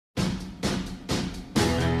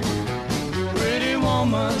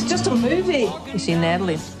It's just a movie. You see,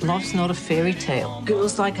 Natalie, life's not a fairy tale.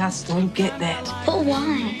 Girls like us don't get that. But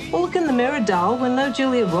why? Well, look in the mirror, doll. We're no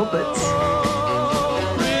Julia Roberts.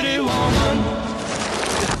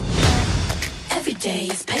 Every day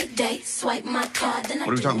is payday. Swipe my card, then What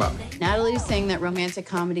are we talking about? Natalie's saying that romantic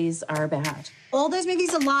comedies are bad. All those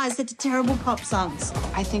movies are lies. They're terrible pop songs.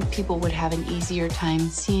 I think people would have an easier time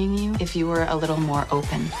seeing you if you were a little more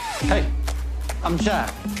open. Hey, I'm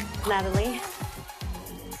Jack. Natalie.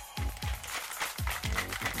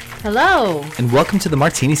 Hello, And welcome to the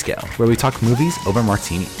Martini Scale, where we talk movies over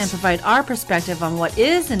martinis. and provide our perspective on what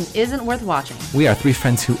is and isn't worth watching. We are three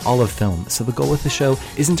friends who all love film, so the goal with the show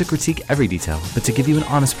isn't to critique every detail, but to give you an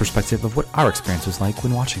honest perspective of what our experience was like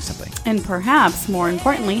when watching something. And perhaps, more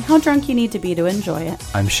importantly, how drunk you need to be to enjoy it.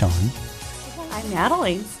 I'm Sean, I'm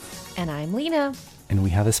Natalie. And I'm Lena. and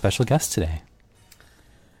we have a special guest today.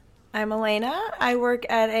 I'm Elena. I work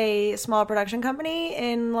at a small production company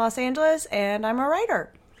in Los Angeles, and I'm a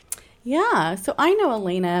writer. Yeah, so I know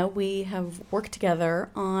Elena. We have worked together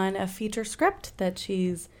on a feature script that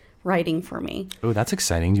she's writing for me. Oh, that's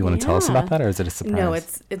exciting. Do you want to tell us about that, or is it a surprise? No,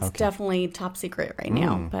 it's Okay. definitely top secret right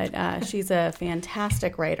now. But she's a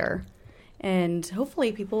fantastic writer, and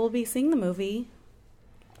hopefully people will be seeing the movie.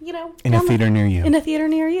 You know, In a theater near you. In a theater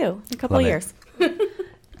near you in a couple Love of it. years.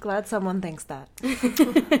 Glad someone thinks that.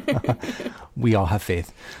 We all have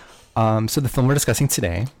faith. So the film we're discussing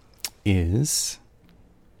today is...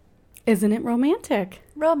 Isn't it romantic?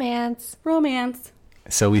 Romance. Romance.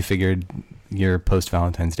 So we figured your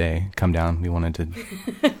post-Valentine's Day, come down. We wanted to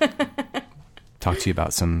talk to you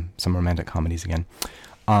about some romantic comedies again.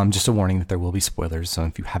 Just a warning that there will be spoilers, so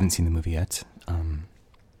if you haven't seen the movie yet,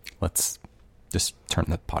 let's just turn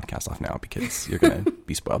the podcast off now because you're going to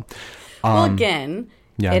be spoiled. Well, again,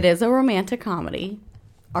 yeah. It is a romantic comedy.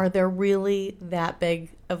 Are there really that big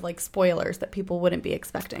of like spoilers that people wouldn't be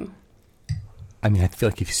expecting? I mean, I feel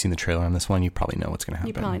like if you've seen the trailer on this one, you probably know what's going to happen.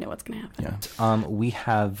 You probably know what's going to happen. Yeah. We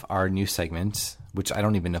have our new segment, which I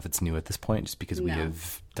don't even know if it's new at this point, just because we No.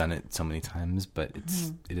 have done it so many times, but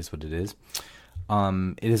it is what it is.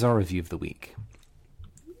 It is our review of the week.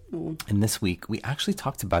 Ooh. And this week, we actually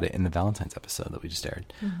talked about it in the Valentine's episode that we just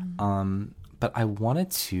aired. But I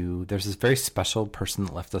wanted to, there's this very special person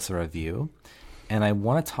that left us a review, and I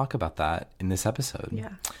want to talk about that in this episode. Yeah.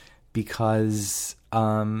 Because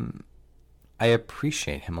I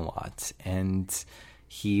appreciate him a lot, and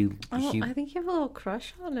he I think you have a little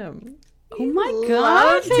crush on him. Oh my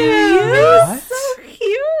God, do What? So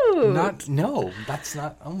cute. No, that's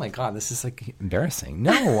not. Oh my God, this is like embarrassing.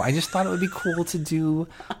 No, I just thought it would be cool to do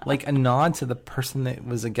like a nod to the person that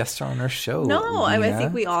was a guest star on our show. No, I Lena.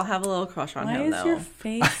 think we all have a little crush on Why him, is though. your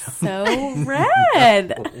face so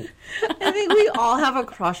red? I think we all have a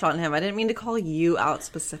crush on him. I didn't mean to call you out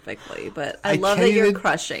specifically, but I love can't that you're even-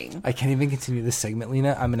 crushing. I can't even continue this segment,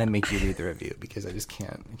 Lena. I'm gonna make you read the review because I just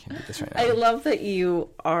can't. I can't do this right now. I love that you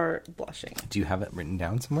are blushing. Do you have it written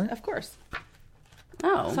down somewhere? Of course.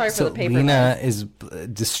 Oh, Sorry for So the paper. Lena is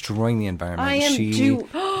destroying the environment. I am She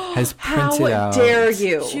has printed How out. dare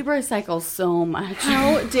you? she recycles so much.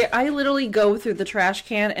 How dare I literally go through the trash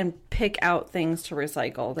can and pick out things to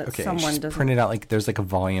recycle that Okay, someone she's doesn't. printed out like there's like a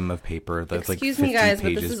volume of paper that's Excuse like 50 me, guys, but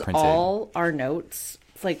pages this is printed. all our notes.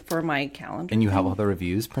 It's like for my calendar. And you have all the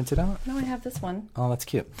reviews printed out? No, I have this one Oh, that's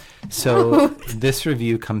cute. So this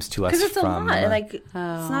review comes to us because it's from. a lot, and like it's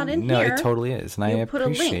not in no, here. it totally is, and I You put a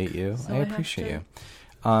link, appreciate you. so I I have appreciate to- you.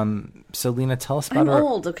 So Lena, tell us about I'm our.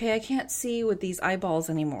 old, okay? I can't see with these eyeballs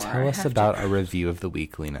anymore. Tell I us have to- about our review of the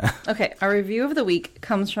week, Lena. Okay, our review of the week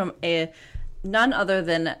comes from none other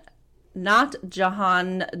than Not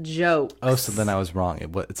Jahan Jokes. Oh, so then I was wrong.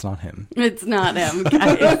 It's not him. It's not him,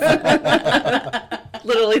 guys.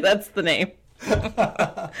 Literally, that's the name.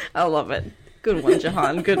 I love it. Good one,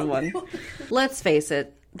 Jahan. Good one. Let's face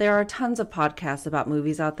it, there are tons of podcasts about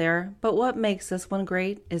movies out there, but what makes this one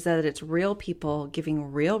great is that it's real people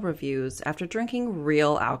giving real reviews after drinking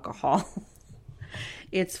real alcohol.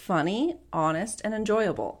 It's funny, honest, and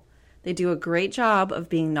enjoyable. They do a great job of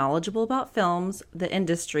being knowledgeable about films, the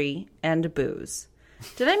industry, and booze.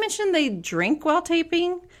 Did I mention they drink while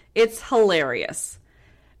taping? It's hilarious.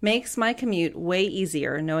 Makes my commute way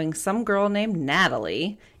easier knowing some girl named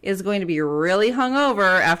Natalie is going to be really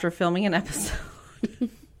hungover after filming an episode.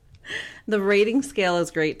 The rating scale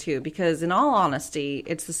is great too, because in all honesty,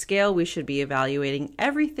 it's the scale we should be evaluating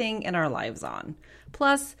everything in our lives on.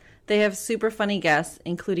 Plus, they have super funny guests,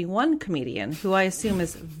 including one comedian who I assume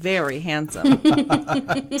is very handsome.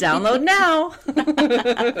 Download now.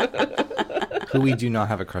 Who we do not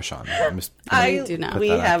have a crush on. do not. We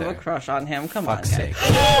that out have there. a crush on him. Come Fuck's on, guys.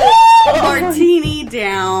 sake. Martini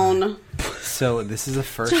down. So this is a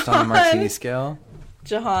first on the martini scale.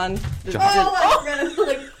 Jahan.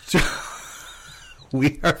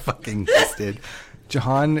 We are fucking wasted.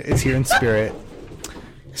 Jahan is here in spirit.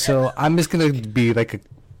 So I'm just gonna be like a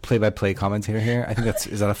play-by-play commentator here. I think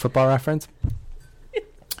is that a football reference?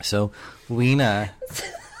 So Lena,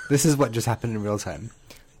 this is what just happened in real time.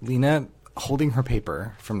 Lena, holding her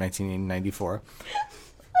paper from 1994,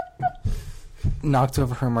 knocked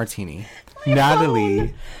over her martini.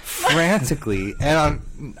 Natalie frantically, and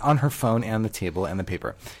on her phone and the table and the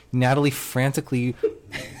paper, Natalie frantically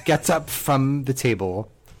gets up from the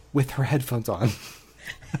table with her headphones on.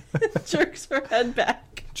 Jerks her head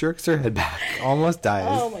back. Jerks her head back. Almost dies.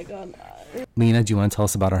 Oh my god. Lena, do you want to tell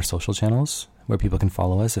us about our social channels where people can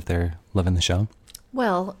follow us if they're loving the show?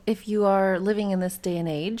 Well, if you are living in this day and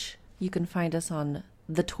age, you can find us on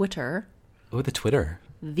the Twitter. Oh, the Twitter.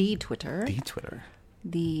 The Twitter. The Twitter.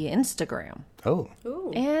 The Instagram. Oh.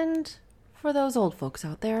 Ooh. And for those old folks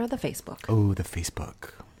out there, the Facebook. Oh, the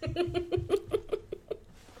Facebook.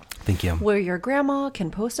 Thank you. Where your grandma can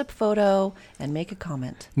post a photo and make a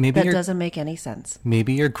comment. Maybe that doesn't make any sense.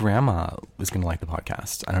 Maybe your grandma was going to like the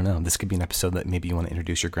podcast. I don't know. This could be an episode that maybe you want to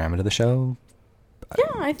introduce your grandma to the show. Yeah,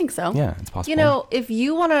 I think so. Yeah, it's possible. You know, if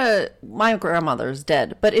you want to, my grandmother's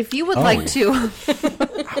dead, but if you would like to,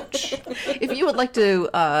 if you would like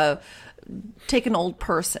to take an old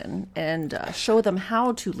person and show them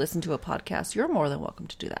how to listen to a podcast, you're more than welcome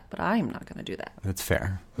to do that. But I'm not going to do that. That's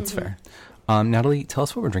fair. That's fair. Natalie, tell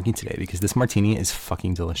us what we're drinking today, because this martini is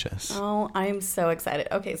fucking delicious. Oh, I'm so excited.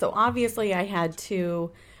 Okay, so obviously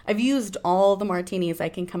I've used all the martinis I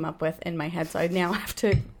can come up with in my head, so I now have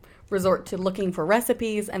to resort to looking for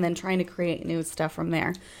recipes and then trying to create new stuff from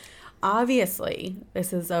there. Obviously,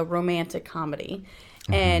 this is a romantic comedy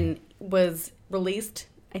and was released,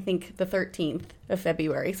 I think, the 13th of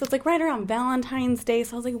February. So it's like right around Valentine's Day.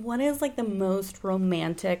 So I was like, what is like the most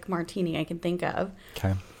romantic martini I can think of?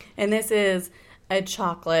 Okay. And this is a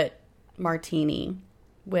chocolate martini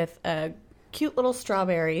with a cute little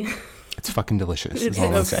strawberry. It's fucking delicious. It's is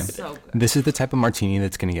all I'm so saying. good. So This is the type of martini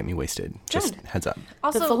that's going to get me wasted. Just Good. heads up.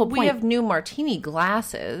 That's the Also, whole we point. have new martini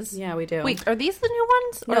glasses. Yeah, we do. Wait, are these the new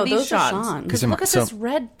ones? Or No, are these those are Sean's? Sean's. Because These are look at so- this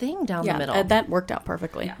red thing down the middle. That worked out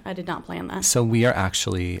perfectly. I did not plan that. So we are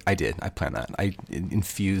actually, I planned that. I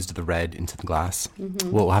infused the red into the glass.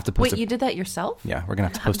 We'll have to post Wait, you did that yourself? Yeah, we're going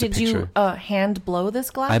to have to post a Did picture. you hand blow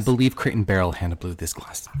this glass? I believe Crate and Barrel hand blew this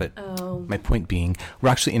glass. But my point being, we're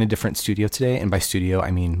actually in a different studio today. And by studio,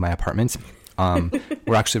 I mean my apartment.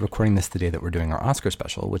 We're actually recording this the day that we're doing our Oscar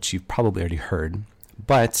special, which you've probably already heard.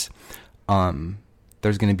 But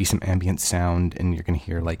there's going to be some ambient sound, and you're going to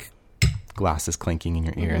hear like glasses clanking in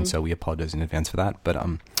your ear. And so we apologize in advance for that. But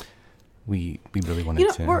we really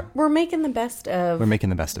wanted to. We're making the best of. We're making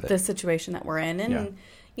the best of it. The situation that we're in, and Yeah.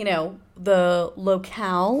 you know, the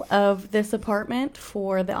locale of this apartment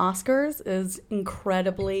for the Oscars is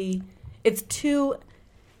incredibly. It's too.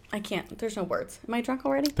 I can't. There's no words. Am I drunk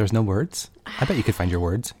already? There's no words. I bet you could find your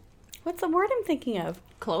words. What's the word I'm thinking of?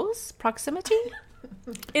 Close? Proximity?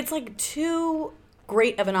 It's like too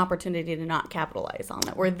great of an opportunity to not capitalize on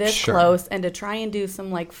it. We're this Sure. close, and to try and do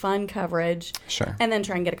some like fun coverage, Sure. and then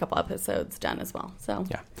try and get a couple episodes done as well. So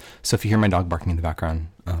Yeah. So if you hear my dog barking in the background,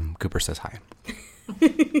 Cooper says hi.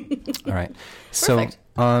 All right. So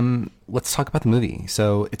Perfect. let's talk about the movie.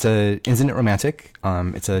 So isn't it romantic?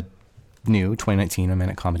 It's a new 2019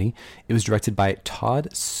 romantic comedy. It was directed by Todd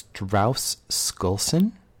Strauss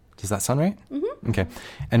Skulson. Does that sound right? Mm-hmm. Okay.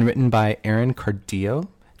 And written by Aaron Cardillo,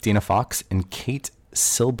 Dana Fox, and Kate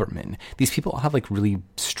Silberman. These people all have like really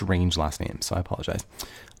strange last names, so I apologize.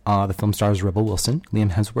 The film stars Rebel Wilson,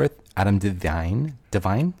 Liam Hemsworth, Adam Devine.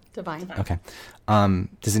 divine. Okay.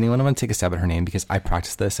 Does anyone want to take a stab at her name? Because I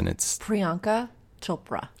practiced this and it's... Priyanka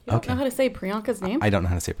Chopra. You don't know how to say Priyanka's name? I don't know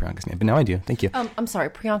how to say Priyanka's name, but now I do. Thank you. I'm sorry,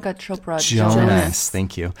 Priyanka Chopra Jonas.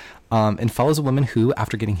 Thank you. And follows a woman who,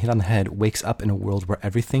 after getting hit on the head, wakes up in a world where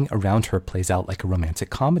everything around her plays out like a romantic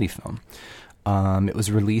comedy film. It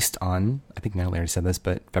was released on, I think Natalie already said this,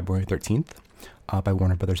 but February 13th by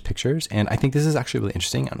Warner Brothers Pictures. And I think this is actually really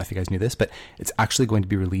interesting. I don't know if you guys knew this, but it's actually going to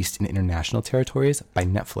be released in international territories by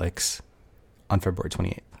Netflix on February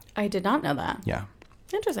 28th. I did not know that. Yeah.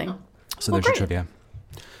 Interesting. So Well, there's your great. trivia.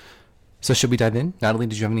 So should we dive in? Natalie,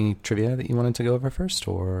 did you have any trivia that you wanted to go over first,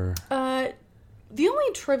 or? The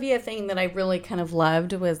only trivia thing that I really kind of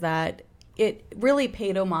loved was that it really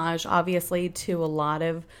paid homage, obviously, to a lot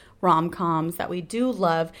of rom-coms that we do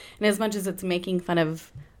love. And as much as it's making fun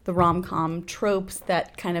of the rom-com tropes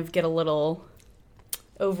that kind of get a little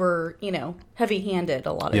over, heavy-handed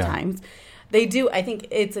a lot of Yeah. times. They do. I think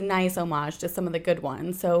it's a nice homage to some of the good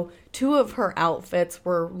ones. So 2 of her outfits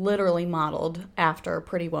were literally modeled after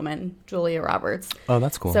Pretty Woman, Julia Roberts. Oh,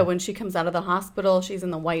 that's cool. So when she comes out of the hospital, she's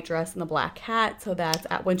in the white dress and the black hat. So that's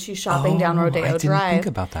when she's shopping down Rodeo I didn't Drive. think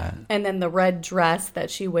about that. And then the red dress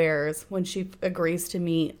that she wears when she agrees to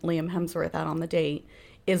meet Liam Hemsworth out on the date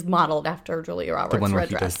is modeled after Julia Roberts' The one where red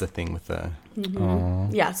he dress. does the thing with the...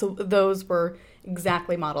 Yeah, so those were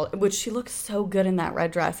exactly modeled, which she looks so good in that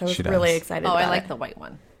red dress. I was She really does. excited Oh, about I like it. the white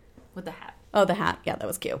one with the hat. Oh, the hat. Yeah, that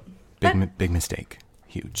was cute. Big mistake.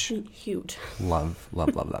 Huge. Huge. Love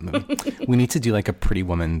that movie. We need to do like a Pretty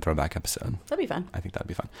Woman throwback episode. That'd be fun. I think that'd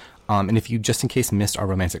be fun. And if you, just in case, missed our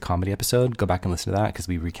romantic comedy episode, go back and listen to that because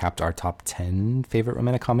we recapped our top 10 favorite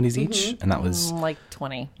romantic comedies each. And that was Like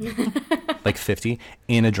 20. like 50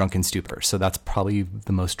 in a drunken stupor. So that's probably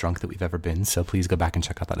the most drunk that we've ever been. So please go back and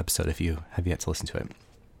check out that episode if you have yet to listen to it.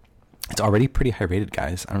 It's already pretty high rated,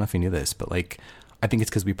 guys. I don't know if you knew this, but like, I think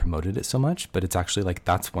it's because we promoted it so much, but it's actually like,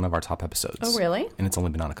 that's one of our top episodes. Oh, really? And it's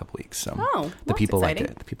only been on a couple weeks. So Oh, the that's people exciting.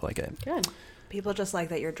 like it. The people like it. Good. People just like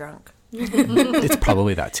that you're drunk. It's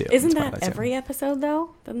probably that too. Isn't It's probably that too. every episode,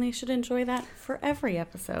 though? Then they should enjoy that for every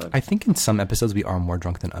episode. I think in some episodes we are more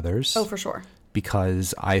drunk than others. Oh, for sure.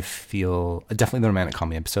 Because I feel, definitely the romantic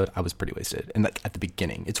comedy episode, I was pretty wasted. And like at the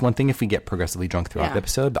beginning, it's one thing if we get progressively drunk throughout Yeah. the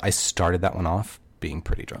episode, but I started that one off being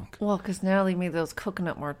pretty drunk. Well, because Natalie made those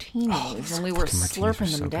coconut martinis and we were Fucking martinis slurping are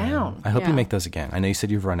them so good. down. I hope Yeah. you make those again. I know you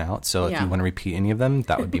said you've run out, so if Yeah. you want to repeat any of them,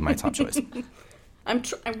 that would be my top choice. I'm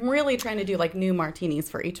really trying to do like new martinis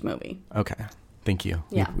for each movie. Okay. Thank you.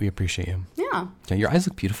 Yeah. We appreciate you. Yeah. Yeah, your eyes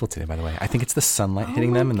look beautiful today, by the way. I think it's the sunlight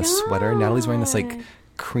hitting them and the sweater. Natalie's wearing this like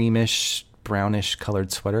creamish, brownish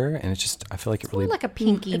colored sweater, and it's just, I feel like it really... More like a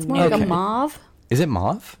pinky It's more nude. like Okay. a mauve. Is it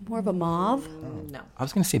mauve? More of a mauve. No. I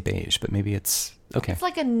was going to say beige, but maybe it's... Okay. It's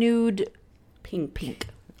like a nude Pink.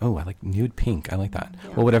 Oh, I like nude pink. I like that.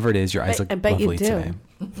 Well, whatever it is, your eyes look I bet you lovely do. today.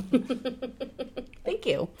 Thank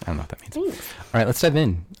you. I don't know what that means. Thanks. All right, let's dive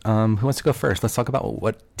in. Who wants to go first? Let's talk about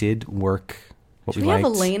what did work, what Should we we liked.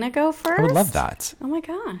 have Elena go first? I would love that. Oh my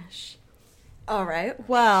gosh. All right.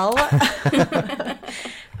 Well,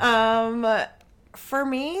 for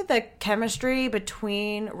me, the chemistry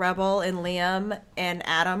between Rebel and Liam and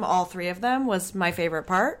Adam, all 3 of them, was my favorite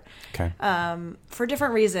part. Okay. For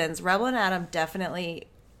different reasons. Rebel and Adam definitely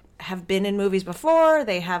have been in movies before.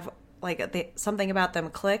 They have something about them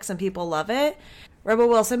clicks and people love it. Rebel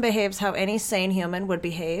Wilson behaves how any sane human would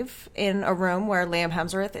behave in a room where Liam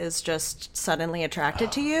Hemsworth is just suddenly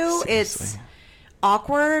attracted to you. seriously. It's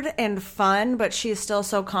awkward and fun, but she's still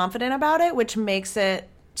so confident about it, which makes it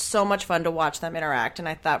so much fun to watch them interact, and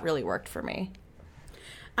I thought really worked for me.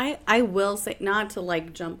 I will say, not to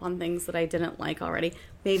like jump on things that I didn't like already.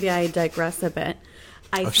 Maybe I digress a bit.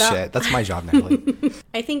 That's my job, Natalie.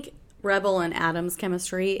 I think Rebel and Adam's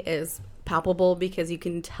chemistry is palpable because you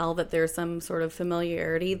can tell that there's some sort of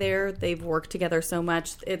familiarity there. They've worked together so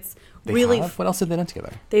much. It's They really have? What else have they done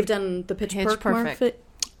together? they've done the Pitch Perfect.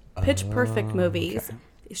 Perfect movies.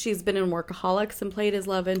 She's been in Workaholics and played his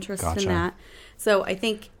love interest Gotcha. in that. So I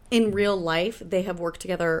think in real life they have worked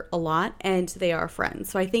together a lot and they are friends.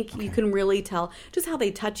 So I think you can really tell just how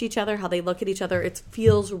they touch each other, how they look at each other. It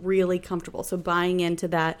feels really comfortable. So buying into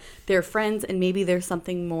that, they're friends and maybe there's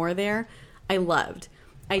something more there. I loved.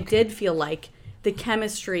 I did feel like the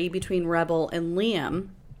chemistry between Rebel and Liam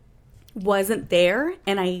wasn't there,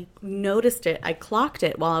 and I noticed it. I clocked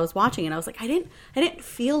it while I was watching it. I was like, I didn't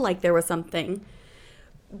feel like there was something,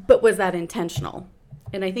 but was that intentional?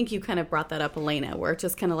 And I think you kind of brought that up, Elena, where it's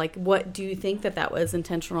just kind of like, what do you think that was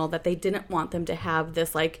intentional, that they didn't want them to have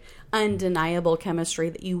this like undeniable chemistry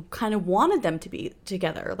that you kind of wanted them to be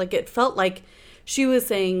together? Like it felt like she was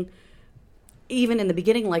saying, even in the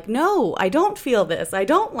beginning, like, no, I don't feel this. I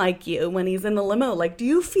don't like you. When he's in the limo, like, do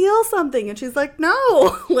you feel something? And she's like,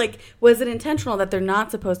 no. Like, was it intentional that they're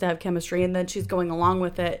not supposed to have chemistry? And then she's going along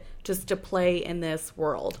with it just to play in this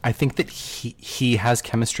world. I think that he has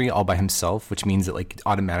chemistry all by himself, which means that like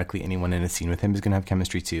automatically anyone in a scene with him is going to have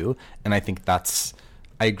chemistry too. And I think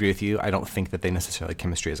I agree with you. I don't think that they necessarily have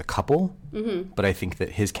chemistry as a couple, but I think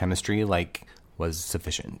that his chemistry like was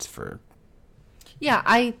sufficient for. Yeah,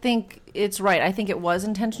 I think it's right. I think it was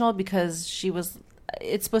intentional because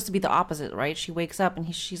it's supposed to be the opposite, right? She wakes up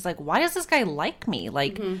and she's like, why does this guy like me?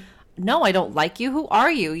 Like, no, I don't like you. Who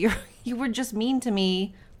are you? You were just mean to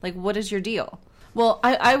me. Like, what is your deal? Well,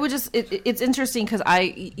 I would just, it's interesting because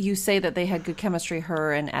you say that they had good chemistry,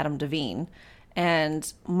 her and Adam Devine.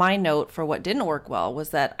 And my note for what didn't work well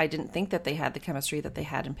was that I didn't think that they had the chemistry that they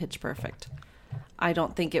had in Pitch Perfect. I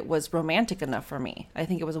don't think it was romantic enough for me. I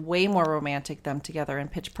think it was way more romantic them together in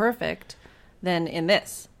Pitch Perfect than in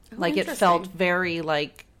this. Like it felt very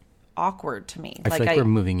like awkward to me. I feel like we're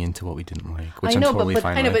moving into what we didn't like, which I'm totally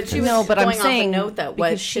fine I know, with. but she was No, but I'm going off saying a note that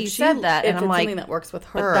because was she if said that, and if I'm it's like, something that works with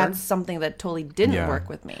her. But that's something that totally didn't work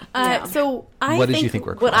with me. So I What did you think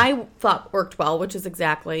worked what well? I thought worked well, which is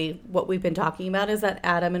exactly what we've been talking about, is that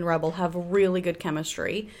Adam and Rebel have really good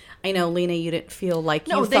chemistry. I know, Lena, you didn't feel like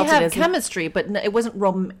No, you they felt have it as chemistry, but it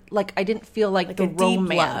wasn't like I didn't feel like the a deep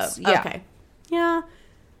romance. love. Yeah. Okay, yeah.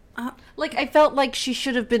 Like I felt like she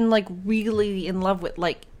should have been like really in love with,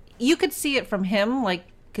 like you could see it from him, like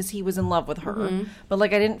because he was in love with her, but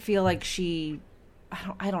like I didn't feel like she.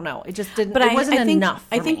 I don't know. It just didn't. But it wasn't I think, enough.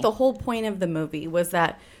 I think me. the whole point of the movie was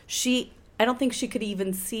that I don't think she could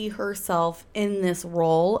even see herself in this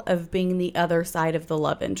role of being the other side of the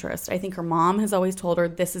love interest. I think her mom has always told her,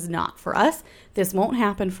 this is not for us. This won't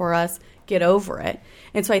happen for us. Get over it.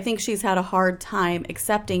 And so I think she's had a hard time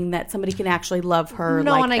accepting that somebody can actually love her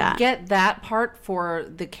No, like and that. I get that part for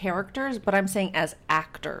the characters, but I'm saying as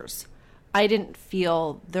actors, I didn't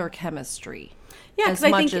feel their chemistry. Yeah, as because I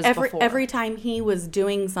much think as before. every time he was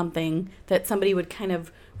doing something that somebody would kind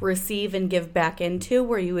of receive and give back into,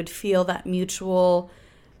 where you would feel that mutual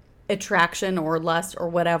attraction or lust or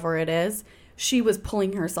whatever it is, she was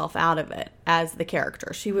pulling herself out of it as the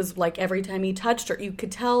character. She was like, every time he touched her, you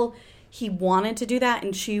could tell he wanted to do that,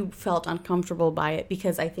 and she felt uncomfortable by it,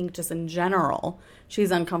 because I think just in general,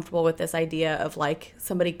 she's uncomfortable with this idea of like,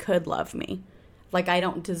 somebody could love me. Like, I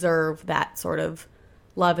don't deserve that sort of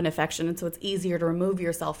love and affection, and so it's easier to remove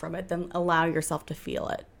yourself from it than allow yourself to feel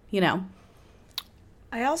it, you know?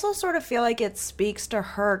 I also sort of feel like it speaks to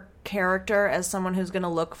her character as someone who's going to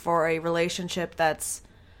look for a relationship that's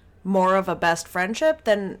more of a best friendship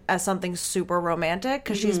than as something super romantic,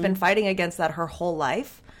 because she's been fighting against that her whole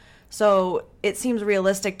life. So it seems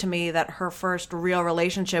realistic to me that her first real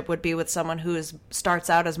relationship would be with someone who starts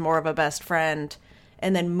out as more of a best friend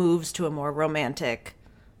and then moves to a more romantic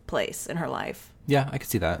place in her life. Yeah, I could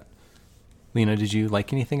see that. Lena, did you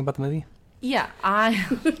like anything about the movie? Yeah, I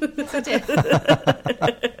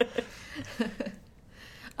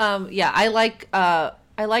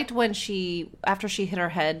liked when after she hit her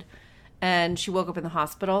head and she woke up in the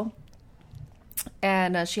hospital,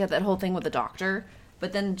 and she had that whole thing with the doctor,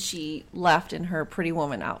 but then she left in her Pretty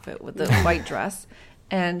Woman outfit with the white dress,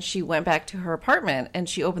 and she went back to her apartment, and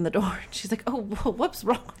she opened the door, and she's like, "Oh, whoops,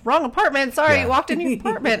 wrong apartment. Sorry, walked in your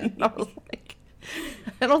apartment." And I was like,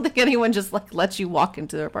 I don't think anyone just like lets you walk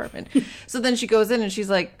into their apartment. So then she goes in and she's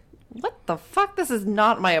like, what the fuck? This is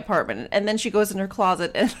not my apartment. And then she goes in her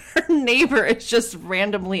closet, and her neighbor is just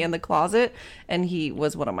randomly in the closet. And he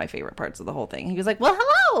was one of my favorite parts of the whole thing. He was like, well,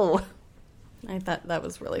 hello. I thought that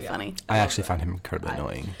was really funny. I actually found him incredibly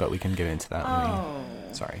annoying, but we can get into that.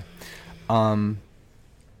 Sorry.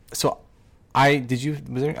 So I didn't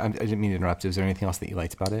mean to interrupt. Was there anything else that you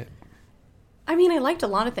liked about it? I mean, I liked a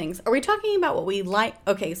lot of things. Are we talking about what we like?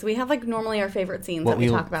 Okay, so we have like normally our favorite scenes that we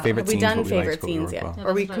talk about. Have we done favorite scenes yet? Or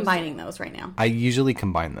are we combining those right now? I usually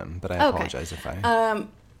combine them, but I apologize if I...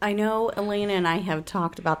 I know Elena and I have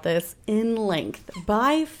talked about this in length.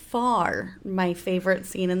 By far, my favorite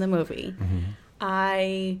scene in the movie.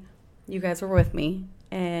 You guys were with me,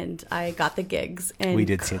 and I got the gigs, and we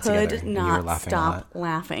did see it together, could not stop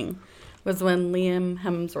laughing. Was when Liam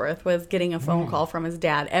Hemsworth was getting a phone call from his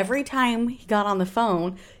dad. Every time he got on the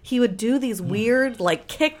phone, he would do these weird like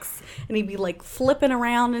kicks, and he'd be like flipping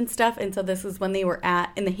around and stuff. And so this is when they were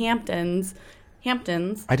in the Hamptons.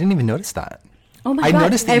 I didn't even notice that. Oh my god!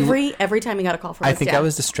 Noticed every time he got a call from his dad. I think I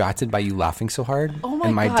was distracted by you laughing so hard. Oh my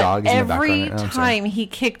and my god! Dog is in the background. Every time he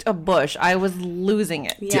kicked a bush, I was losing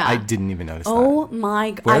it. Yeah. I didn't even notice that. Oh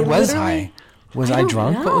my god! Where was I? Was I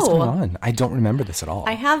drunk? Know. What was going on? I don't remember this at all.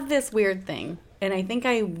 I have this weird thing, and I think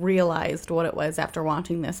I realized what it was after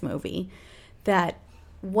watching this movie, that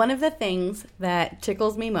one of the things that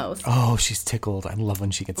tickles me most... Oh, she's tickled. I love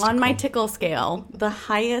when she gets tickled. On my tickle scale, the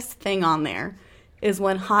highest thing on there is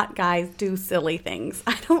when hot guys do silly things.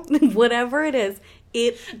 I don't... Whatever it is,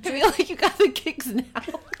 I feel like you got the kicks now.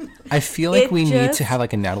 I feel like we need to have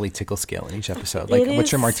like a Natalie tickle scale in each episode. Like,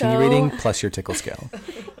 what's your martini rating plus your tickle scale?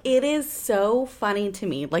 It is so funny to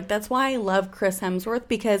me. Like, that's why I love Chris Hemsworth,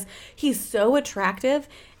 because he's so attractive,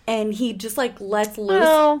 and he just like lets loose.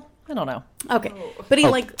 Well, I don't know. Okay, but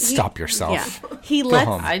he stop yourself. Yeah, he lets.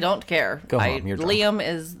 Home. I don't care. Go home. You're drunk. Liam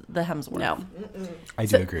is the Hemsworth. No, I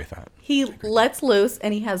do agree with that. He lets loose,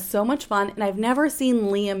 and he has so much fun. And I've never seen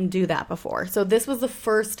Liam do that before. So this was the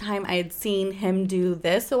first time I had seen him do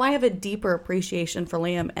this. So I have a deeper appreciation for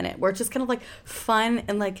Liam in it, where it's just kind of like fun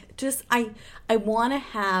and like just I want to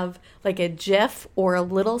have like a GIF or a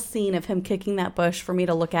little scene of him kicking that bush for me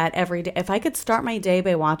to look at every day. If I could start my day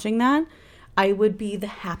by watching that, I would be the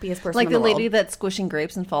happiest person Like in the the lady world. that's squishing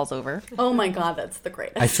grapes and falls over. Oh my God, that's the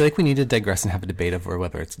greatest. I feel like we need to digress and have a debate over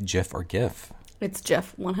whether it's GIF or GIF. It's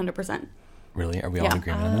Jif, 100%. Really? Are we all in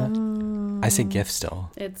agreement on that? I say GIF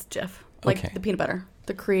still. It's Jif. Like Okay. the peanut butter.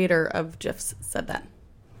 The creator of GIFs said that.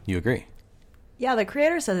 You agree? Yeah, the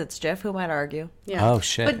creator says it's Jif. Who might argue? Yeah. Oh,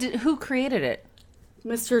 shit. But who created it?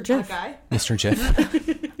 Mr. Jif. Guy? Mr. GIF?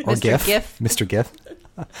 Or Mr. GIF? GIF? Mr. GIF?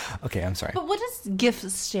 Okay, I'm sorry. But what does GIF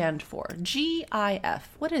stand for? GIF.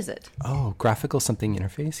 What is it? Oh, graphical something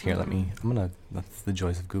interface? Here, that's the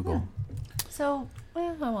joys of Google. So,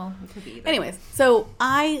 well, it could be either. Anyways, so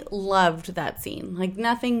I loved that scene. Like,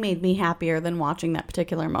 nothing made me happier than watching that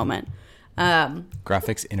particular moment.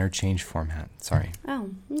 Graphics interchange format. Sorry. Oh,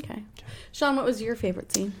 okay. Sean, what was your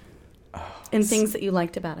favorite scene? And things that you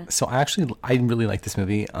liked about it? So I really like this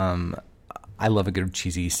movie. I love a good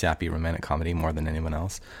cheesy, sappy romantic comedy more than anyone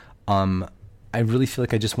else. I really feel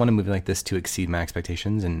like I just want a movie like this to exceed my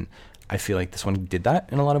expectations, and I feel like this one did that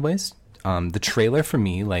in a lot of ways. The trailer for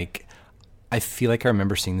me, like, I feel like I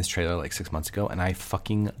remember seeing this trailer like 6 months ago, and I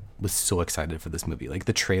fucking was so excited for this movie. Like,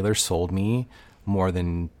 the trailer sold me more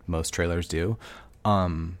than most trailers do.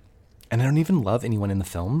 And I don't even love anyone in the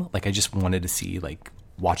film. Like, I just wanted to see, like,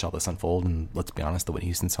 watch all this unfold, and let's be honest, the Whitney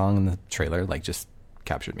Houston song in the trailer, like, just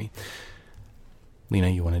captured me. Lena,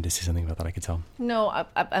 you wanted to say something about that, I could tell. No,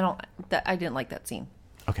 I don't. I didn't like that scene.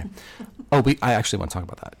 Okay. I actually want to talk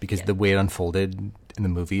about that because the way it unfolded in the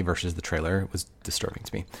movie versus the trailer was disturbing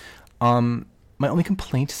to me. My only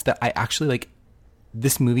complaint is that I actually, like,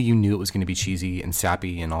 this movie, you knew it was going to be cheesy and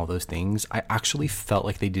sappy and all those things. I actually felt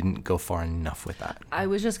like they didn't go far enough with that. I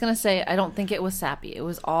was just going to say, I don't think it was sappy. It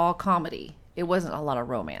was all comedy. It wasn't a lot of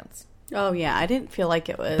romance. Oh, yeah. I didn't feel like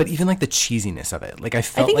it was. But even, like, the cheesiness of it. Like, I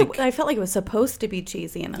felt I felt like it was supposed to be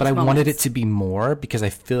cheesy in those But I moments. wanted it to be more because I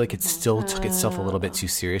feel like it still took itself a little bit too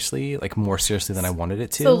seriously, like more seriously than I wanted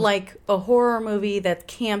it to. So, like, a horror movie that's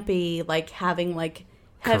campy, like, having, like,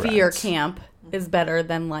 heavier Correct. camp is better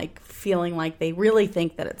than, like, feeling like they really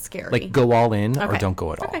think that it's scary. Like, go all in or Okay. don't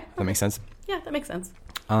go at all. Okay. That makes sense? Yeah, that makes sense.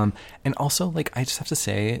 And also, like, I just have to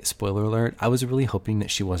say, spoiler alert, I was really hoping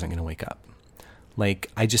that she wasn't going to wake up.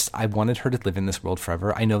 Like, I wanted her to live in this world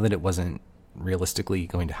forever. I know that it wasn't realistically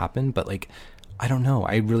going to happen, but, like, I don't know.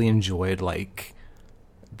 I really enjoyed, like,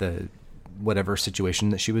 the whatever situation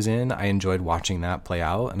that she was in. I enjoyed watching that play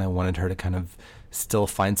out, and I wanted her to kind of still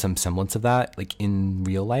find some semblance of that, like, in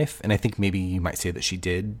real life. And I think maybe you might say that she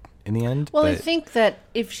did in the end. Well, but I think that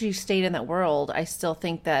if she stayed in that world, I still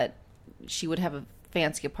think that she would have a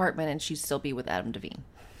fancy apartment and she'd still be with Adam Devine,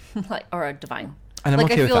 like, or a Devine. And I'm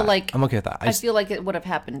like, okay I with feel that. like I'm okay with that. I feel like it would have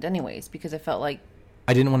happened anyways because I felt like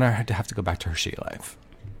I didn't want her to have to go back to her shitty life.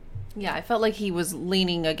 yeah, I felt like he was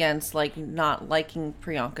leaning against like not liking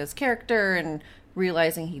Priyanka's character and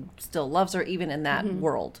realizing he still loves her even in that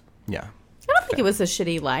world. Yeah. I don't think it was a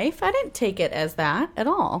shitty life. I didn't take it as that at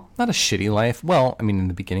all. Not a shitty life. Well, I mean, in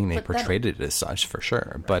the beginning they portrayed it as such for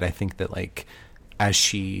sure. Right. But I think that, like, as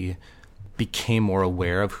she became more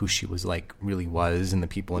aware of who she was, like, really was and the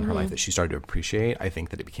people in her life that she started to appreciate, I think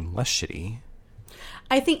that it became less shitty.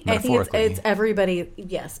 I think it's everybody.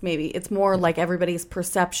 Yes, maybe it's more like everybody's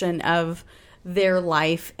perception of their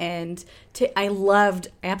life. And I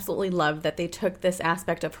absolutely loved that they took this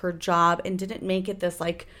aspect of her job and didn't make it this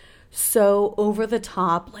like so over the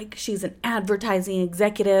top, like she's an advertising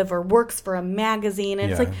executive or works for a magazine. And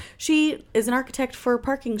it's like she is an architect for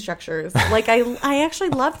parking structures. Like I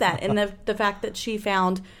actually love that, and the fact that she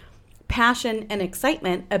found passion and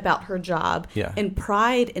excitement about her job and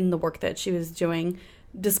pride in the work that she was doing,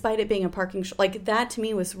 despite it being a parking like that. To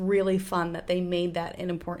me was really fun that they made that an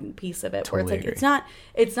important piece of it. Totally where it's agree. like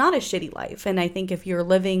it's not a shitty life, and I think if you're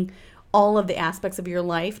living all of the aspects of your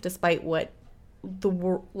life, despite what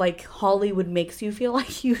like Hollywood makes you feel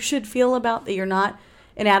like you should feel about that, you're not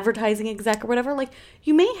an advertising exec or whatever, like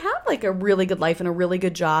you may have like a really good life and a really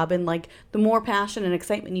good job, and like the more passion and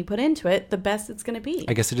excitement you put into it, the best it's going to be.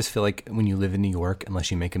 I guess I just feel like when you live in New York, unless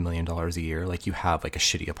you make $1 million a year, like you have like a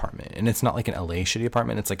shitty apartment, and it's not like an LA shitty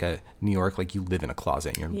apartment. It's like a New York, like you live in a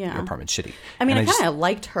closet and your apartment's shitty. I mean, and I kind of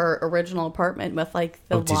liked her original apartment with like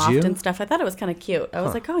the did loft you? and stuff. I thought it was kind of cute. I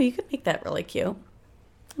was like, oh, you could make that really cute.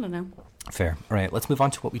 I don't know. Fair. All right, let's move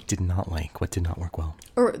on to what we did not like. What did not work well?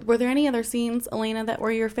 Or were there any other scenes, Elena, that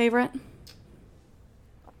were your favorite?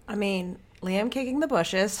 I mean, Liam kicking the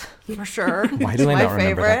bushes, for sure. Why do I not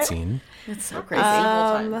remember that scene? It's so crazy.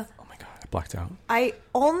 Oh my god, I blacked out.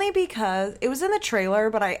 Only because it was in the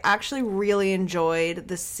trailer, but I actually really enjoyed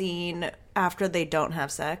the scene after they don't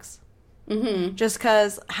have sex. Mm-hmm. Just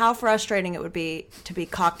because how frustrating it would be to be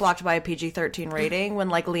cock-blocked by a PG-13 rating when,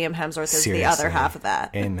 like, Liam Hemsworth is the other half of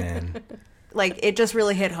that. Amen. like it just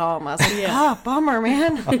really hit home. I was like, bummer,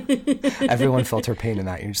 man. Everyone felt her pain in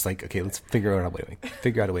that. You're just like, okay, let's figure out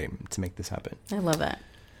a way to make this happen. I love that.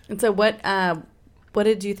 And so what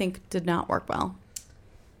did you think did not work well?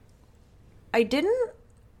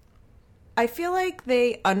 I feel like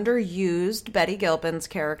they underused Betty Gilpin's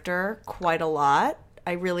character quite a lot.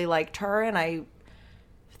 I really liked her, and I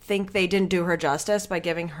think they didn't do her justice by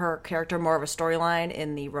giving her character more of a storyline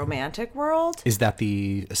in the romantic world. Is that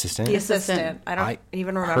the assistant? The assistant. I don't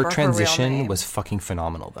even remember her transition her real name. was fucking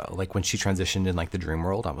phenomenal, though. Like when she transitioned in like the dream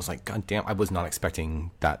world, I was like, God damn, I was not expecting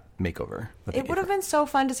that makeover. It would have been so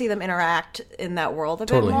fun to see them interact in that world a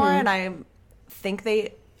Totally. bit more, and I think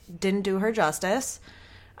they didn't do her justice.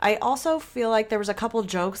 I also feel like there was a couple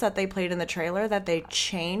jokes that they played in the trailer that they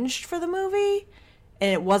changed for the movie,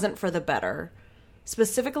 and it wasn't for the better.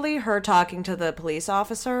 Specifically, her talking to the police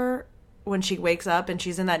officer when she wakes up and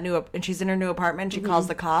she's in her new apartment. And she calls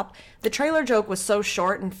the cop. The trailer joke was so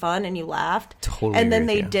short and fun, and you laughed. Totally. And then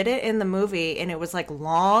agree they with you. did it in the movie, and it was like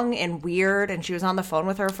long and weird. And she was on the phone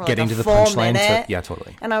with her for like Getting a to the full punchline. minute. Yeah,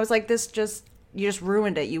 totally. And I was like, you just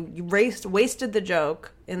ruined it. You wasted the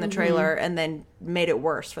joke in the trailer and then made it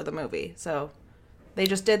worse for the movie. So they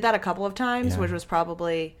just did that a couple of times, which was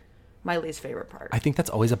probably my least favorite part. I think that's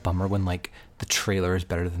always a bummer when like the trailer is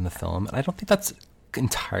better than the film, and I don't think that's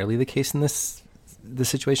entirely the case in this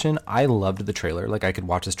situation. I loved the trailer. Like I could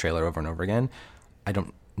watch this trailer over and over again. I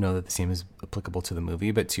don't know that the same is applicable to the movie,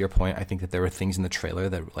 but to your point, I think that there were things in the trailer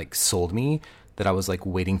that like sold me, that I was like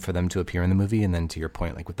waiting for them to appear in the movie, and then to your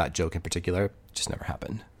point, like with that joke in particular, it just never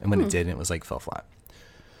happened. And when it did, it was like fell flat.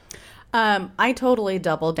 I totally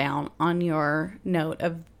double down on your note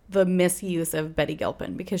of the misuse of Betty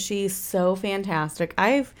Gilpin because she's so fantastic.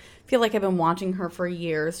 I feel like I've been watching her for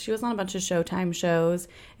years. She was on a bunch of Showtime shows,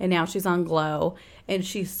 and now she's on Glow, and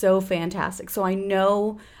she's so fantastic. So I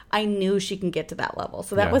knew she can get to that level.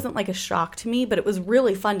 So that wasn't like a shock to me, but it was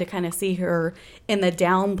really fun to kind of see her in the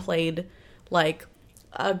downplayed, like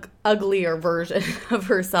uglier version of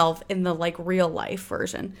herself in the like real life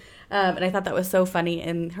version. And I thought that was so funny,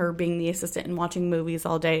 and her being the assistant and watching movies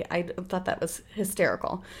all day. I thought that was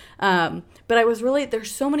hysterical. But I was really, there's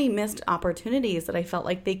so many missed opportunities that I felt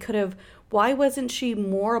like they could have. Why wasn't she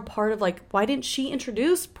more a part of, like, why didn't she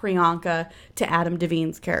introduce Priyanka to Adam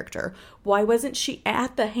Devine's character? Why wasn't she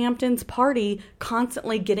at the Hamptons party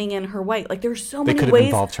constantly getting in her way? Like, there's so many ways. They could have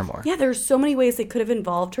involved her more. Yeah, there's so many ways they could have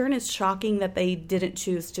involved her, and it's shocking that they didn't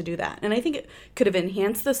choose to do that. And I think it could have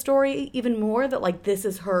enhanced the story even more, that, like, this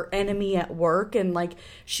is her enemy at work, and, like,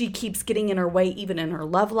 she keeps getting in her way even in her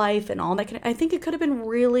love life and all that. I think it could have been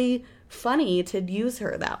really funny to use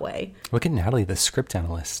her that way. Look at Natalie, the script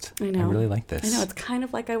analyst. I know. I really like this. I know. It's kind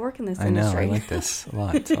of like I work in this I industry. know. I like this a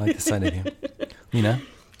lot. I like this side of you. You know?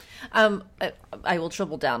 I will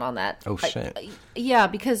triple down on that. Oh, shit. Yeah,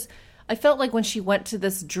 because I felt like when she went to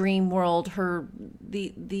this dream world,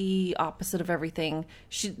 the opposite of everything,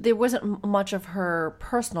 there wasn't much of her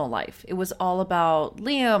personal life. It was all about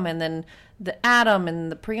Liam and then the Adam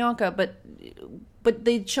and the Priyanka, but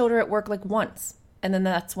they showed her at work like once. And then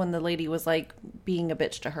that's when the lady was like being a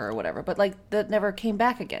bitch to her or whatever. But like that never came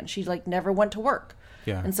back again. She like never went to work.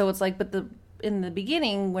 Yeah. And so it's like, but in the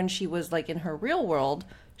beginning when she was like in her real world,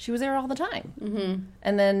 she was there all the time. Mm-hmm.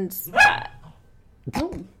 And then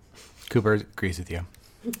Cooper agrees with you.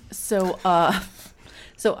 So I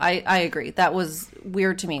agree. That was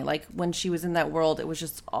weird to me. Like when she was in that world, it was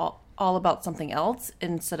just all about something else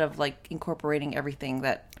instead of like incorporating everything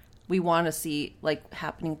that we want to see like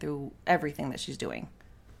happening through everything that she's doing.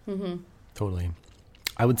 Mm-hmm. Totally.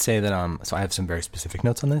 I would say that so I have some very specific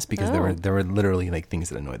notes on this because there were literally like things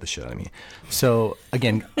that annoyed the shit out of me. So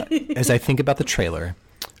again, as I think about the trailer,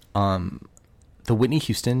 the Whitney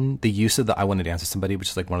Houston, the use of the "I Want to Dance with Somebody," which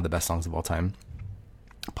is like one of the best songs of all time,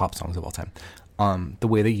 pop songs of all time. The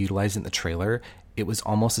way they utilized it in the trailer, it was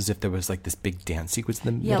almost as if there was like this big dance sequence in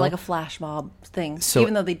the middle. Yeah, like a flash mob thing. So,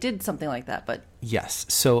 even though they did something like that, but yes.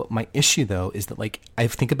 So my issue though is that like I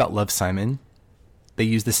think about Love, Simon. They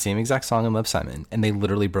used the same exact song in Love, Simon, and they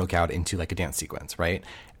literally broke out into like a dance sequence, right?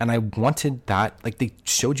 And I wanted that, like they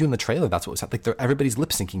showed you in the trailer, that's what was happening. Like everybody's lip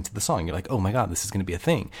syncing to the song. You're like, oh my God, this is going to be a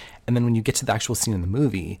thing. And then when you get to the actual scene in the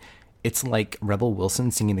movie, it's like Rebel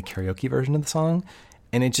Wilson singing the karaoke version of the song.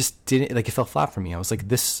 And it just didn't, like it fell flat for me. I was like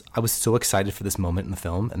I was so excited for this moment in the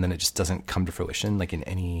film, and then it just doesn't come to fruition like in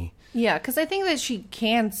any... Yeah, because I think that she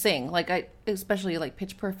can sing, like especially like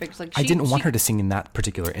Pitch Perfect. Like I didn't want her to sing in that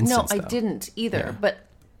particular instance. No, I though. didn't either. Yeah. But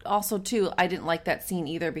also too, I didn't like that scene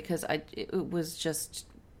either because it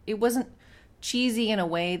wasn't cheesy in a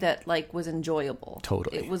way that like was enjoyable.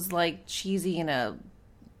 Totally, it was like cheesy in a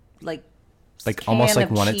like like almost can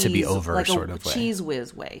like of want it to be cheese, over like sort a of way. cheese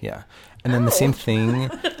whiz way. Yeah, and then the same thing.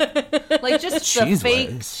 Like just the Cheese fake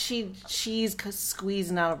whiz. cheese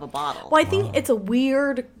squeezing out of a bottle. Well, I think it's a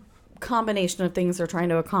weird combination of things they're trying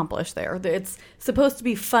to accomplish there. It's supposed to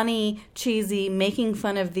be funny, cheesy, making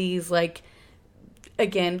fun of these, like,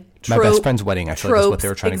 again, My best friend's wedding, I feel like, is what they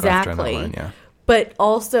were trying to go after in that exactly. line, yeah. But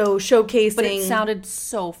also showcasing... But it sounded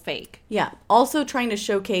so fake. Yeah. Also trying to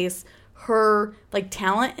showcase her, like,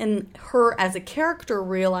 talent and her as a character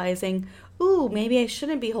realizing, ooh, maybe I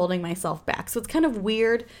shouldn't be holding myself back. So it's kind of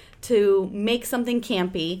weird to make something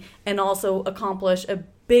campy and also accomplish a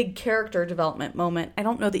big character development moment. I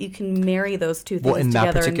don't know that you can marry those two things Well, in that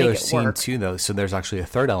together and particular make it scene work. too, though, so there's actually a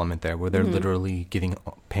third element there where they're literally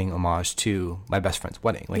paying homage to My Best Friend's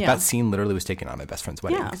wedding. Like, Yeah. that scene literally was taken on My Best Friend's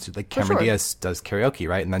wedding. Yeah, Like, for Cameron sure. Diaz does karaoke,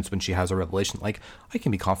 right? And that's when she has a revelation, like, I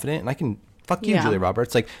can be confident and I can fuck you, Yeah. Julia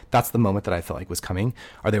Roberts. Like, that's the moment that I felt like was coming,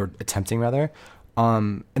 or they were attempting, rather.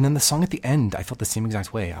 And then the song at the end, I felt the same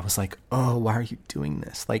exact way. I was like, oh, why are you doing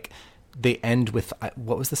this? Like, they end with,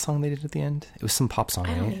 what was the song they did at the end? It was some pop song,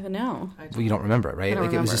 I right? don't even know. Well, you don't remember it, right? I don't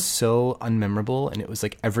Like, it was remember. just so unmemorable, and it was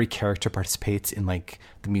like every character participates in like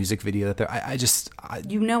the music video that they're. I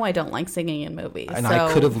You know I don't like singing in movies. and so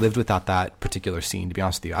I could have lived without that particular scene. To be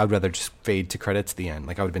honest with you, I would rather just fade to credits at the end.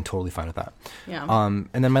 Like, I would have been totally fine with that. Yeah. And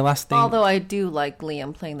then my last thing. Although I do like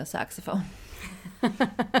Liam playing the saxophone.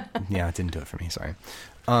 Yeah, it didn't do it for me. Sorry.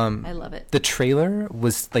 I love it. The trailer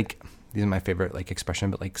was like, these are my favorite like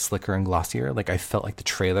expression, but like slicker and glossier. Like, I felt like the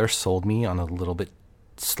trailer sold me on a little bit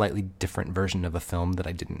slightly different version of a film that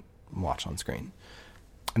I didn't watch on screen.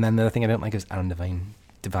 And then the other thing I didn't like is Adam Devine.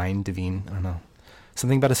 I don't know.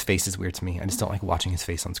 Something about his face is weird to me. I just don't like watching his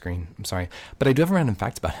face on screen. I'm sorry. But I do have a random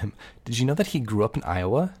fact about him. Did you know that he grew up in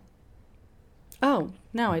Iowa? Oh,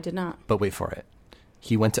 no, I did not. But wait for it.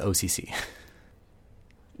 He went to OCC.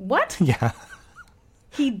 What? Yeah.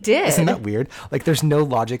 He did. Isn't that weird? Like, there's no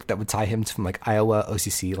logic that would tie him to, from like Iowa,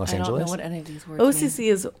 OCC, Los I don't Angeles. know what any of these words mean.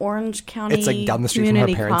 OCC is Orange County It's, like, down the street from her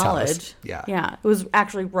Community parents' house. College. Yeah. Yeah. It was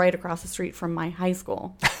actually right across the street from my high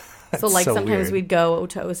school. So, That's like, so sometimes weird. we'd go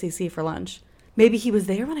to OCC for lunch. Maybe he was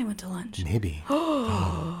there when I went to lunch. Maybe.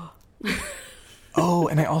 Oh,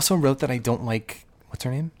 and I also wrote that I don't like, what's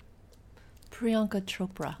her name? Priyanka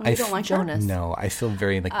Chopra. Oh, you don't like her? Jonas. No, I feel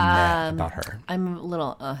very like meh about her. I'm a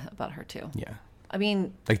little about her too. Yeah. I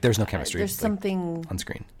mean, Like, there's no chemistry. there's like, something. on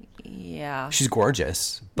screen. Yeah. She's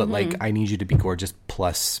gorgeous, but like, I need you to be gorgeous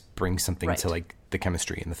plus bring something Right. to like the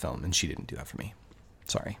chemistry in the film, and she didn't do that for me.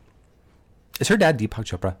 Sorry. Is her dad Deepak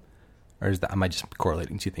Chopra, or is that, am I just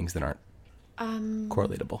correlating two things that aren't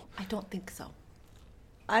correlatable? I don't think so.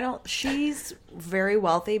 I don't. She's very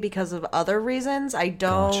wealthy because of other reasons. I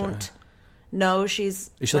don't Gotcha. know.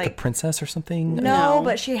 She's Is she like a princess or something? No,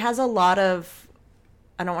 but she has a lot of.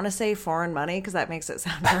 I don't want to say foreign money because that makes it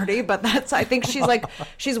sound dirty, but that's. I think she's like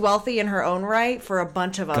she's wealthy in her own right for a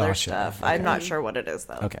bunch of other Gotcha. stuff. Okay. I'm not sure what it is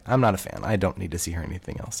though. Okay, I'm not a fan. I don't need to see her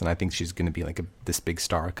anything else, and I think she's going to be like this big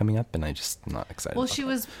star coming up, and I just not excited. Well, about she that.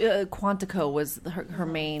 was Quantico was her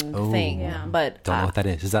main Oh. thing, Yeah. but Don't know what that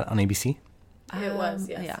is. Is that on ABC? It was,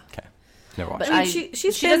 yes. Yeah, Okay, never watched. but I mean,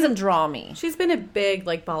 she she doesn't draw me. She's been a big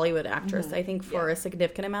like Bollywood actress, I think, for a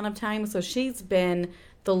significant amount of time. So she's been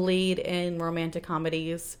the lead in romantic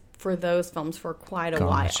comedies for those films for quite a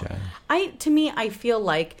Gotcha. while. To me, I feel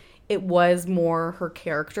like it was more her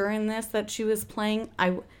character in this that she was playing.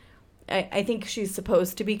 I think she's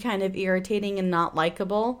supposed to be kind of irritating and not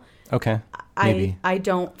likable. Okay, maybe. I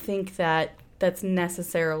don't think that that's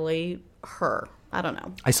necessarily her. I don't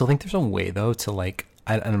know. I still think there's a way though to like.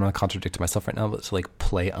 And I'm going to contradict myself right now, but to like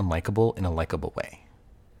play unlikable in a likable way,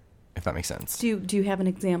 if that makes sense. Do you have an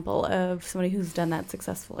example of somebody who's done that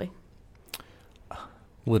successfully?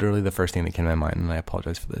 Literally, the first thing that came to my mind, and I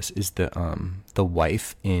apologize for this, is the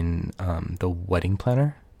wife in The Wedding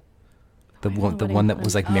Planner, the one that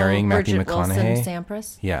was like marrying Matthew Bridget McConaughey. Wilson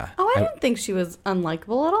Sampras. Yeah. Oh, I didn't think she was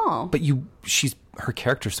unlikable at all. But her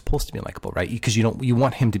character's supposed to be likable, right? Because you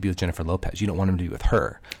want him to be with Jennifer Lopez. You don't want him to be with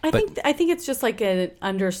her. I think it's just like an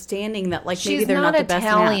understanding that like maybe She's they're not the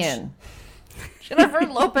Italian. best Jennifer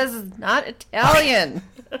Lopez is not Italian.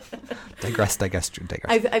 Digress.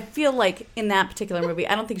 I feel like in that particular movie,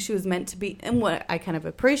 I don't think she was meant to be. And what I kind of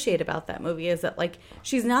appreciate about that movie is that like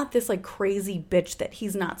she's not this like crazy bitch that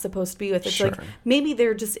he's not supposed to be with. It's Sure. like maybe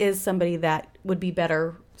there just is somebody that would be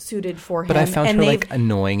better suited for him. But I found and her they've- like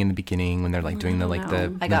annoying in the beginning when they're like doing the like the know.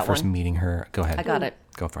 when I they're got first one. meeting her. Go ahead. I got it.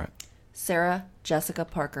 Go for it. Sarah Jessica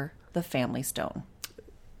Parker, The Family Stone.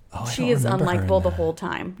 Oh, I she don't is remember her in unlikable the that. whole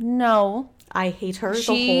time. No, I hate her the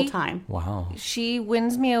She- whole time. Wow. she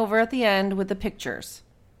wins me over at the end with the pictures.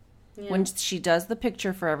 When she does the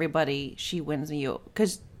picture for everybody, she wins you.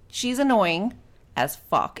 Because she's annoying as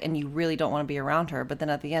fuck, and you really don't want to be around her. But then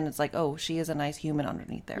at the end, it's like, oh, she is a nice human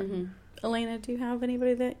underneath there. Elena, do you have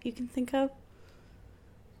anybody that you can think of?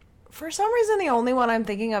 For some reason, the only one I'm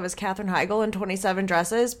thinking of is Katherine Heigl in 27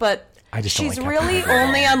 Dresses, but I just don't she's like really Katherine Heigl.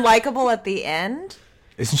 only unlikable at the end.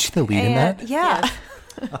 Isn't she the lead in that? Yeah.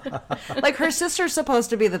 Like, her sister's supposed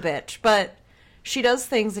to be the bitch, but she does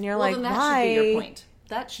things and you're like, then that why? should be your point.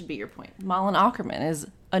 That should be your point. Malin Ackerman is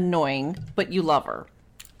annoying, but you love her.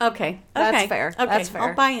 Okay. That's fair. Okay. That's fair.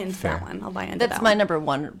 I'll buy into Fair. that one. I'll buy into That's that my one. number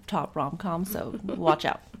one top rom-com, so watch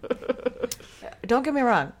out. Don't get me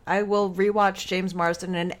wrong. I will rewatch James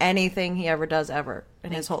Marsden in anything he ever does ever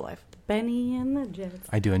in his whole life. Benny and the Jets.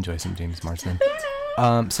 I do enjoy some James Marsden.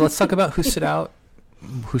 So let's talk about who stood out.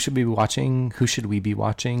 Who should we be watching? Who should we be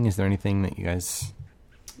watching? Is there anything that you guys...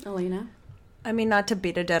 Elena? I mean, not to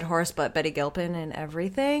beat a dead horse, but Betty Gilpin in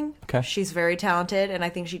everything. Okay. She's very talented, and I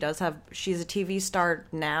think she's a TV star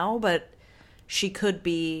now, but she could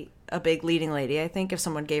be a big leading lady, I think, if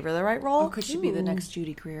someone gave her the right role. Or could she be the next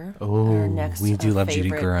Judy Greer? Oh, Our next, we do love Judy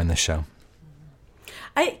favorite. Greer on the show.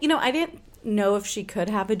 I didn't know if she could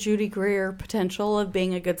have a Judy Greer potential of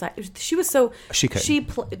being a good side. She was so... She could. She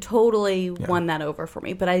totally won that over for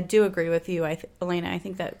me. But I do agree with you, Elena. I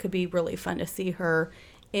think that could be really fun to see her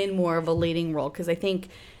in more of a leading role. Because I think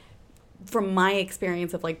from my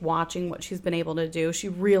experience of like watching what she's been able to do, she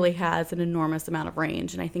really has an enormous amount of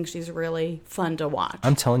range. And I think she's really fun to watch.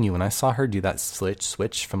 I'm telling you, when I saw her do that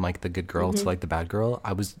switch from like the good girl to like the bad girl,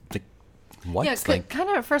 I was like, what? Yeah, Like, kind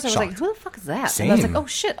of at first I was like, shocked. who the fuck is that? Same. And I was like, oh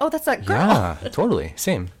shit, oh, that's that girl. yeah, totally.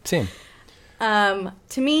 Same. To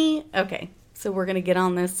me, okay, so we're going to get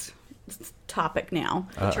on this topic now.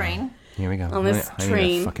 Train. Here we go. On this I need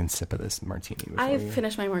train. a fucking sip of this martini. Before I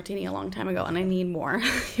finished my martini a long time ago, and I need more.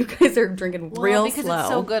 You guys are drinking real because slow. it's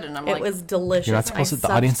so good, and I'm it like- was delicious. You're not supposed I to. The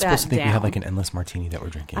sucked audience is supposed to that think we have down. like an endless martini that we're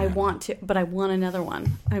drinking. I want to, but I want another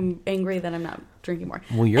one. I'm angry that I'm not drinking more.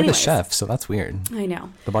 Well, you're Anyways, the chef, so that's weird. I know.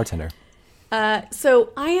 The bartender. So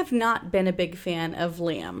I have not been a big fan of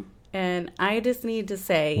Liam, and I just need to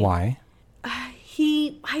say Why?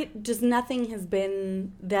 nothing has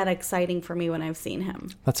been that exciting for me when I've seen him.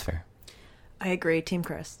 That's fair. I agree. Team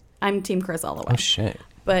Chris. I'm Team Chris all the way. Oh shit.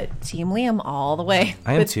 But Team Liam all the way.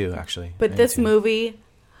 I am too, actually. I But am this too. movie,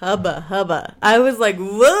 hubba. I was like,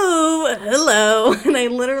 whoa, hello. And I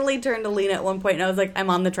literally turned to Lena at one point and I was like,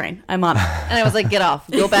 I'm on the train. I'm on it. And I was like, get off.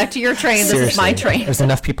 Go back to your train. This is my Seriously. train. There's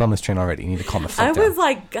enough people on this train already. You need to calm the fuck I down. was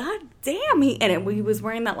like, God damn. He was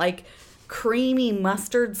wearing that like creamy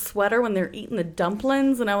mustard sweater when they're eating the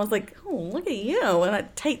dumplings. And I was like, oh, look at you. And a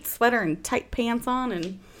tight sweater and tight pants on.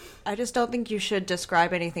 And I just don't think you should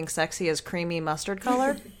describe anything sexy as creamy mustard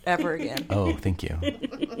color ever again. Oh, thank you.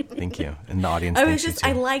 Thank you. And the audience I thanks was just,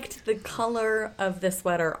 you I too. liked the color of the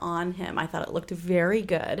sweater on him. I thought it looked very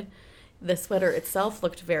good. The sweater itself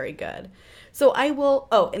looked very good. So I will,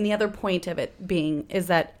 and the other point of it being is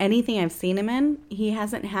that anything I've seen him in, he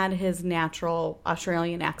hasn't had his natural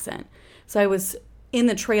Australian accent. So I was, in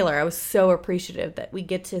the trailer, I was so appreciative that we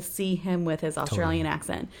get to see him with his Australian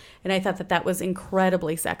accent. And I thought that was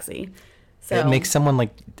incredibly sexy. So It makes someone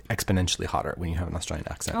like exponentially hotter when you have an Australian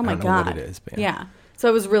accent. Oh my I don't God. know what it is, but yeah. So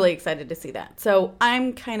I was really excited to see that. So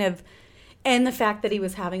I'm kind of, and the fact that he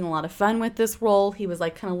was having a lot of fun with this role, he was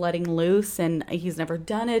like kind of letting loose, and he's never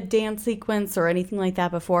done a dance sequence or anything like that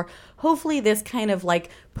before. Hopefully this kind of like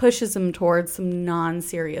pushes him towards some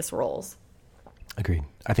non-serious roles. Agreed.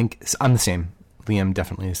 I think I'm the same. Liam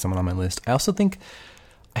definitely is someone on my list. I also think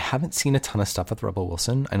I haven't seen a ton of stuff with Rebel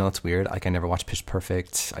Wilson. I know that's weird. Like I never watched Pitch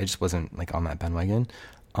Perfect. I just wasn't like on that bandwagon.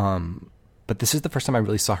 But this is the first time I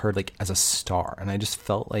really saw her like as a star, and I just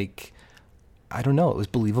felt like, I don't know, it was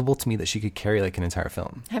believable to me that she could carry like an entire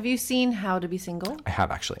film. Have you seen How to Be Single? I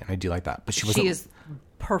have actually, and I do like that. But she wasn't. She is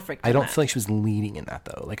perfect. I in don't that. feel like she was leading in that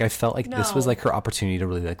though. Like I felt like this was No. like her opportunity to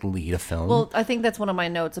really like lead a film. Well, I think that's one of my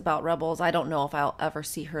notes about Rebels. I don't know if I'll ever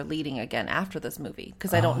see her leading again after this movie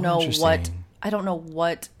because I don't know interesting.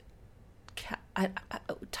 what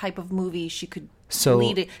type of movie she could So-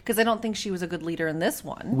 lead it, because I don't think she was a good leader in this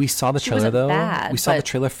one. we saw the She trailer wasn't though. bad, we saw the but-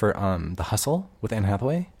 trailer for The Hustle with Anne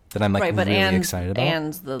Hathaway that I'm like right, but really excited about.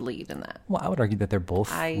 Anne's the lead in that. Well, I would argue that they're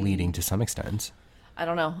both I- leading to some extent. I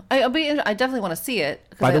don't know. I definitely want to see it.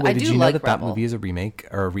 'Cause By the way, I did do you know like that Rebel. movie is a remake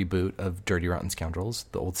or a reboot of Dirty Rotten Scoundrels,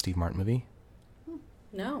 the old Steve Martin movie?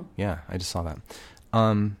 No. Yeah, I just saw that.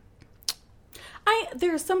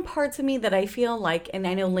 There's some parts of me that I feel like, and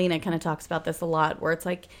I know Lena kind of talks about this a lot, where it's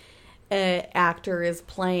like an actor is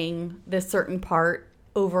playing this certain part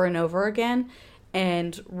over and over again.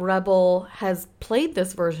 And Rebel has played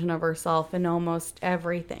this version of herself in almost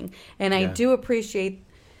everything. And I do appreciate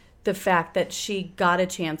the fact that she got a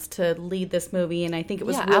chance to lead this movie, and I think it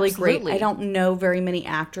was really absolutely. great. I don't know very many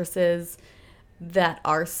actresses that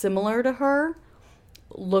are similar to her,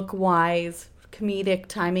 look-wise, comedic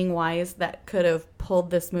timing-wise, that could have pulled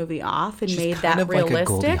this movie off and She's made kind that of like realistic. a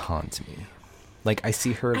Goldie Hawn to me. Like, I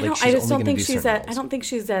see her, like, she's I just only don't going to think do she's certain I roles. don't think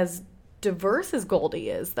she's as diverse as Goldie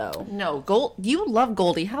is, though. No, you love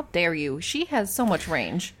Goldie. How dare you? She has so much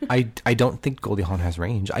range. I don't think Goldie Hawn has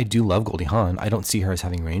range. I do love Goldie Hawn. I don't see her as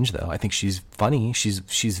having range, though. I think she's funny.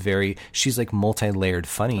 She's like multi-layered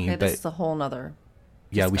funny. Okay, but this is a whole nother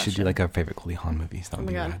yeah, we should do discussion. like our favorite Goldie Hawn movies. That would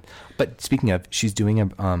be God. rad. But speaking of, she's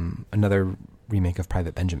doing another remake of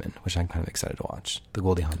Private Benjamin, which I'm kind of excited to watch. The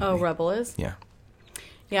Goldie Hawn movie. Oh, Rebel is? Yeah.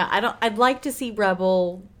 Yeah, I'd like to see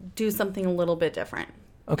Rebel do something a little bit different.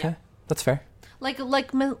 Okay, that's fair. Like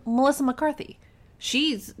Melissa McCarthy.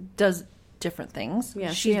 She does different things.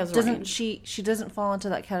 Yeah, she has doesn't range. she doesn't fall into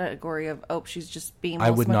that category of she's just being I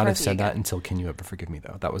Melissa would not have McCarthy said again. that until Can You Ever Forgive Me,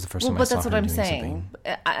 though. That was the first Well, time I but saw that's her what I'm doing saying.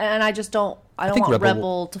 something. And I just don't think want Rebel-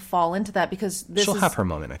 Rebel to fall into that because this She'll is have her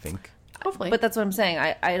moment, I think. Hopefully. But that's what I'm saying.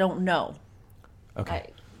 I don't know. Okay.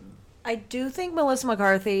 I do think Melissa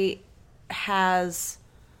McCarthy has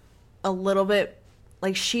a little bit,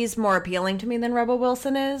 like, she's more appealing to me than Rebel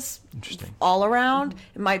Wilson is. Interesting. All around.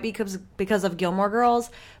 It might be because of Gilmore Girls,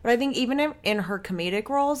 but I think even in her comedic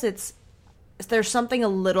roles, there's something a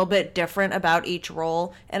little bit different about each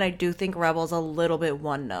role, and I do think Rebel's a little bit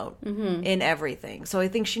one note in everything. So I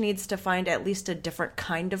think she needs to find at least a different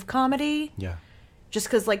kind of comedy. Yeah. Just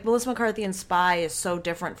because, like, Melissa McCarthy in Spy is so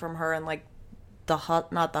different from her in, like,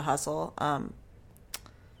 not The Hustle,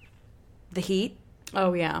 The Heat.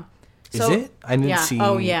 Oh, yeah. Is it? I didn't yeah. see.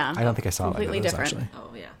 Oh, yeah. I don't think I saw Completely either of those, different. actually.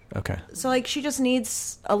 Oh yeah. Okay. So, like, she just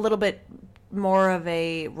needs a little bit more of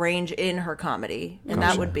a range in her comedy, and that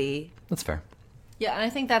Gotcha. would be... That's fair. Yeah, and I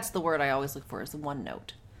think that's the word I always look for is the one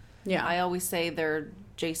note. Yeah. I always say they're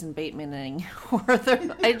Jason Bateman-ing, or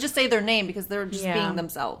I just say their name because they're just Yeah. being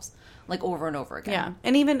themselves, like over and over again. Yeah,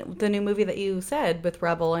 and even the new movie that you said with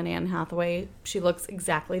Rebel and Anne Hathaway, she looks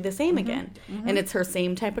exactly the same again. And it's her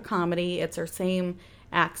same type of comedy. It's her same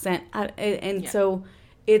accent. And so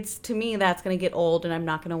it's, to me, that's going to get old, and I'm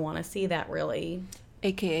not going to want to see that, really.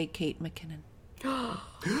 AKA Kate McKinnon.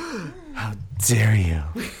 How dare you?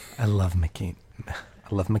 I love McKate.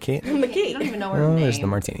 I love McKate. I don't even know her Oh, name. there's the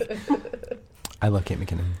martini. I love Kate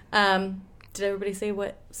McKinnon. Did everybody say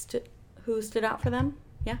who stood out for them?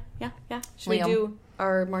 Yeah. Should Liam. we do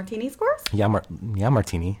our martini scores? Yeah,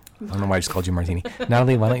 martini. I don't know why I just called you martini.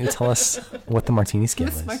 Natalie, why don't you tell us what the martini scale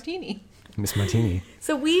is? Martini. Miss Martini.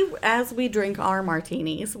 So as we drink our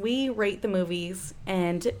martinis, we rate the movies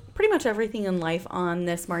and pretty much everything in life on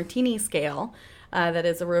this martini scale. That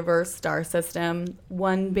is a reverse star system,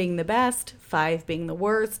 1 being the best, 5 being the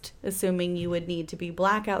worst, assuming you would need to be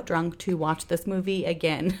blackout drunk to watch this movie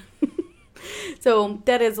again. So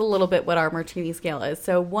that is a little bit what our martini scale is.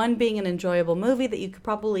 So 1 being an enjoyable movie that you could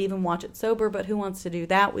probably even watch it sober, but who wants to do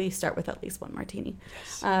that? We start with at least 1 martini.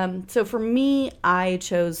 Yes. So for me, I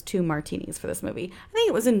chose 2 martinis for this movie. I think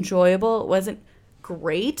it was enjoyable. It wasn't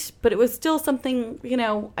great, but it was still something,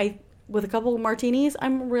 with a couple of martinis,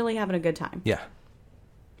 I'm really having a good time. Yeah.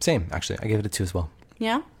 Same, actually. I gave it a 2 as well.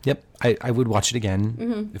 Yeah? Yep. I would watch it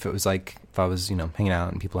again if it was like, if I was, hanging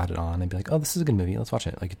out and people had it on, I'd be like, oh, this is a good movie. Let's watch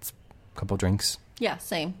it. Like, it's a couple of drinks. Yeah,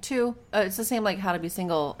 same. 2. It's the same like How to Be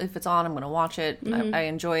Single. If it's on, I'm going to watch it. I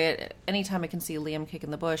enjoy it. Anytime I can see Liam kicking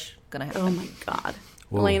the bush, going to happen. Oh my God.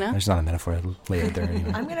 Whoa, Elena? There's not a metaphor layered there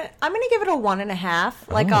anyway. I'm gonna give it a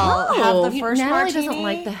 1.5. Like, I'll have the first Natalie martini. doesn't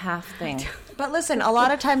like the half thing. But listen, a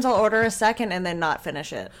lot of times I'll order a second and then not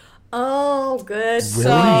finish it. Oh, good.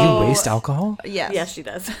 Really? You waste alcohol? Yes. Yes, she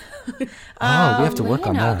does. Oh, we have to work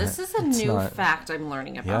on No, that. this is a It's new not- fact I'm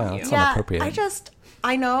learning Yeah, about you. it's Yeah, inappropriate.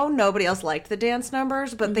 I know nobody else liked the dance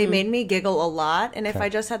numbers, but they made me giggle a lot. And if Okay. I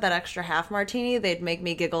just had that extra half martini, they'd make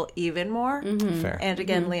me giggle even more. Fair. And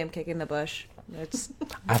again, Liam kicking the bush. It's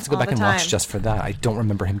I have to go all back the and watch time. just for that. I don't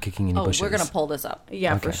remember him kicking any Oh, bushes. we're going to pull this up.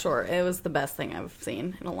 Yeah, for Okay. sure. It was the best thing I've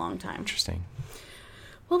seen in a long time. Interesting.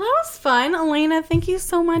 Well, that was fun. Elena, thank you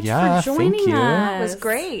so much Yeah, for joining thank you. us. It was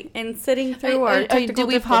great. And sitting through our technical Did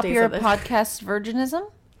we pop difficulties your of this. podcast virginism?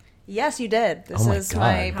 Yes, you did. This Oh my is God,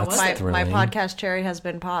 my that's my thrilling. podcast cherry has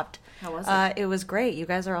been popped. How was it? It was great. You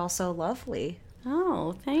guys are all so lovely.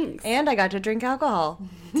 Oh, thanks. And I got to drink alcohol.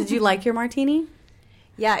 Did you like your martini?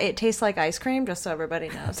 Yeah, it tastes like ice cream, just so everybody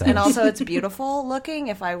knows. And also, it's beautiful looking.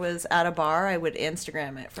 If I was at a bar, I would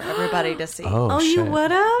Instagram it for everybody to see. Oh, you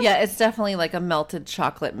would have? Yeah, it's definitely like a melted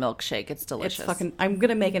chocolate milkshake. It's delicious. It's fucking. I'm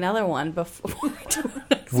gonna make another one before we do it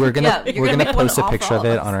next We're gonna Yeah, you're we're gonna gonna make one post a off picture all of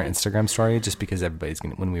of it us. on our Instagram story, just because everybody's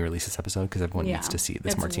gonna, when we release this episode, because everyone Yeah, needs to see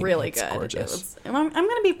this it's martini. really It's good. gorgeous. I'm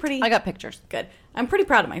gonna be pretty. I got pictures. Good. I'm pretty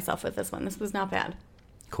proud of myself with this one. This was not bad.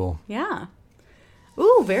 Cool. Yeah.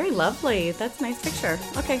 Ooh, very lovely. That's a nice picture.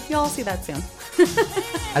 Okay, you'll all see that soon.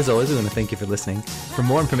 As always, we want to thank you for listening. For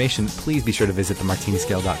more information, please be sure to visit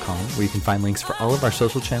themartiniscale.com, where you can find links for all of our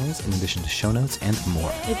social channels in addition to show notes and more.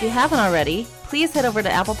 If you haven't already, please head over to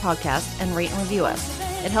Apple Podcasts and rate and review us.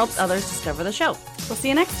 It helps others discover the show. We'll see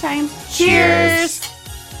you next time. Cheers!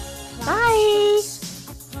 Bye!